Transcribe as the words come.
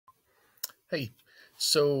Hey,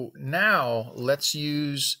 so now let's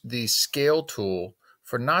use the scale tool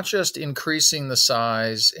for not just increasing the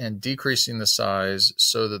size and decreasing the size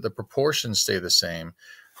so that the proportions stay the same,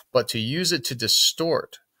 but to use it to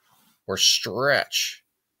distort or stretch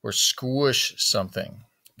or squish something.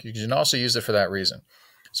 You can also use it for that reason.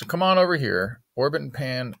 So come on over here, orbit and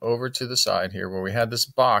pan over to the side here where we had this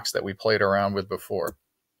box that we played around with before.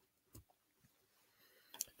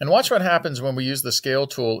 And watch what happens when we use the scale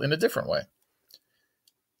tool in a different way.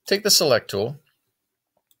 Take the select tool,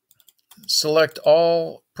 select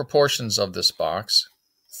all proportions of this box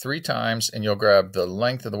 3 times, and you'll grab the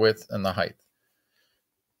length and the width and the height.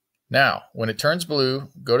 Now, when it turns blue,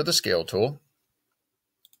 go to the scale tool,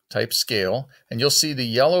 type scale, and you'll see the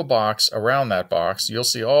yellow box around that box. You'll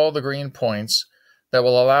see all the green points that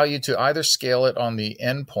will allow you to either scale it on the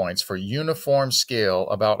end points for uniform scale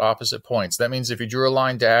about opposite points. That means if you drew a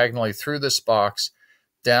line diagonally through this box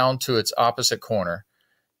down to its opposite corner,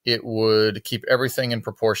 it would keep everything in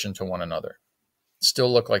proportion to one another.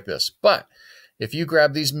 Still look like this. But if you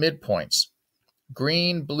grab these midpoints,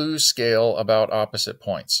 green, blue scale about opposite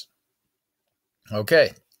points.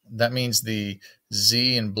 Okay, that means the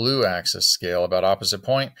Z and blue axis scale about opposite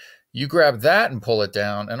point. You grab that and pull it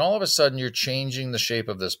down, and all of a sudden you're changing the shape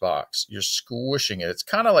of this box. You're squishing it. It's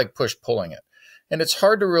kind of like push-pulling it. And it's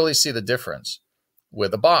hard to really see the difference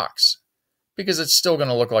with a box, because it's still going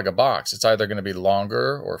to look like a box. It's either going to be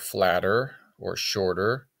longer or flatter or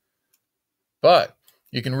shorter. But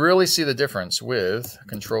you can really see the difference with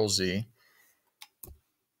Control Z,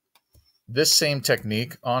 this same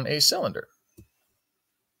technique on a cylinder.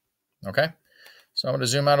 Okay, so I'm going to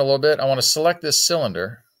zoom out a little bit. I want to select this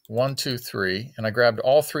cylinder, 1, 2, 3, and I grabbed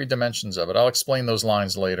all 3 dimensions of it. I'll explain those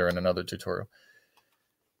lines later in another tutorial.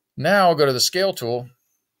 Now I'll go to the scale tool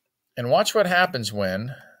and watch what happens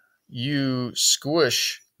when you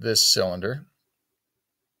squish this cylinder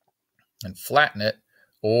and flatten it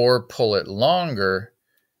or pull it longer.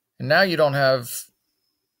 And now you don't have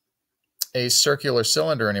a circular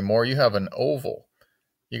cylinder anymore. You have an oval.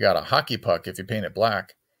 You got a hockey puck if you paint it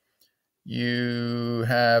black. You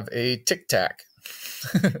have a tic-tac.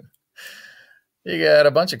 You got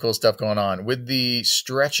a bunch of cool stuff going on with the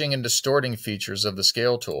stretching and distorting features of the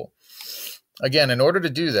scale tool. Again, in order to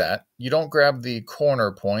do that, you don't grab the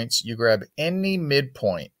corner points. You grab any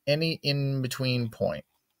midpoint, any in-between point.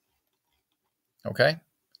 Okay?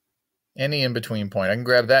 Any in-between point. I can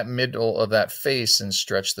grab that middle of that face and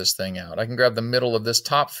stretch this thing out. I can grab the middle of this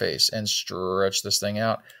top face and stretch this thing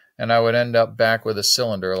out, and I would end up back with a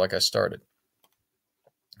cylinder like I started.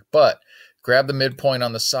 But grab the midpoint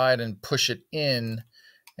on the side and push it in,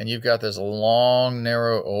 and you've got this long,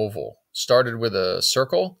 narrow oval. Started with a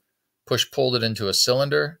circle, pulled it into a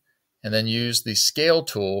cylinder, and then use the scale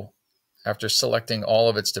tool after selecting all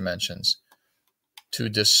of its dimensions to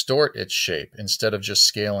distort its shape instead of just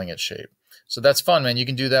scaling its shape. So that's fun, man. You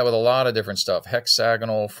can do that with a lot of different stuff,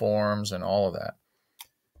 hexagonal forms and all of that.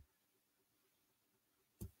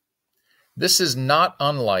 This is not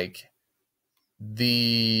unlike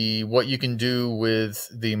what you can do with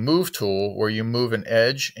the move tool, where you move an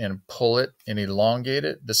edge and pull it and elongate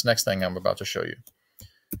it. This next thing I'm about to show you.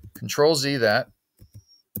 Control Z that,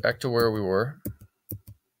 back to where we were.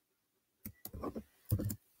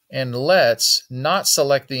 And let's not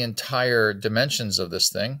select the entire dimensions of this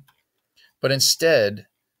thing, but instead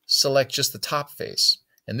select just the top face.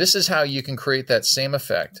 And this is how you can create that same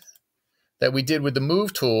effect that we did with the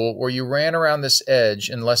move tool, where you ran around this edge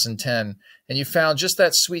in lesson 10 and you found just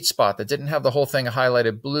that sweet spot that didn't have the whole thing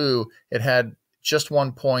highlighted blue. It had just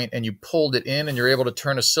one point, and you pulled it in and you're able to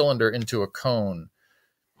turn a cylinder into a cone.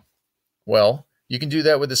 Well, you can do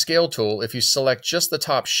that with the scale tool if you select just the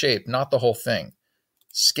top shape, not the whole thing.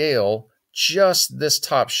 Scale just this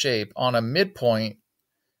top shape on a midpoint,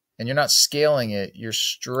 and you're not scaling it, you're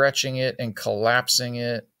stretching it and collapsing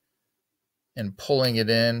it and pulling it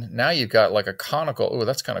in. Now you've got like a conical, oh,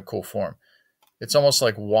 that's kind of cool form. It's almost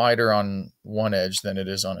like wider on one edge than it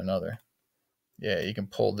is on another. Yeah, you can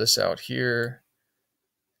pull this out here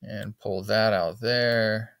and pull that out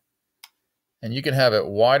there. And you can have it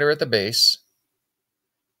wider at the base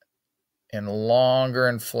and longer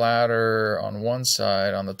and flatter on one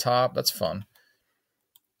side on the top. That's fun.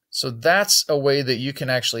 So that's a way that you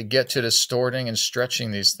can actually get to distorting and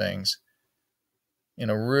stretching these things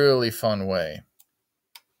in a really fun way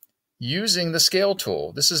using the scale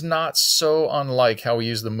tool. This is not so unlike how we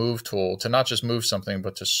use the move tool to not just move something,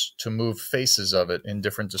 but to move faces of it in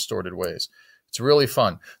different distorted ways. It's really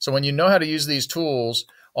fun. So when you know how to use these tools,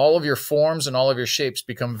 all of your forms and all of your shapes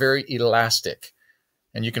become very elastic,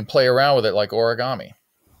 and you can play around with it like origami.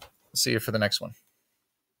 See you for the next one.